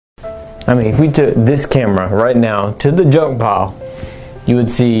I mean, if we took this camera right now to the junk pile, you would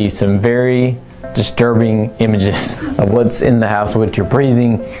see some very disturbing images of what's in the house, what you're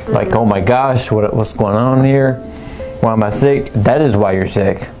breathing. Like, oh my gosh, what's going on here? Why am I sick? That is why you're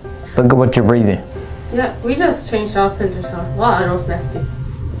sick. Look at what you're breathing. Yeah, we just changed our filters out. Wow, that was nasty.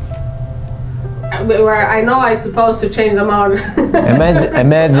 Where I know I'm supposed to change them out.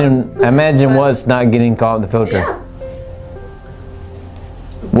 Imagine what's not getting caught in the filter. Yeah.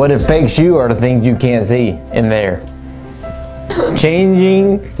 What affects you are the things you can't see in there.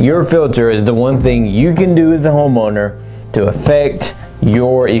 Changing your filter is the one thing you can do as a homeowner to affect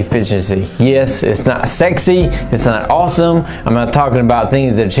your efficiency. Yes, it's not sexy, it's not awesome. I'm not talking about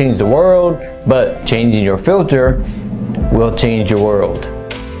things that change the world, but changing your filter will change your world.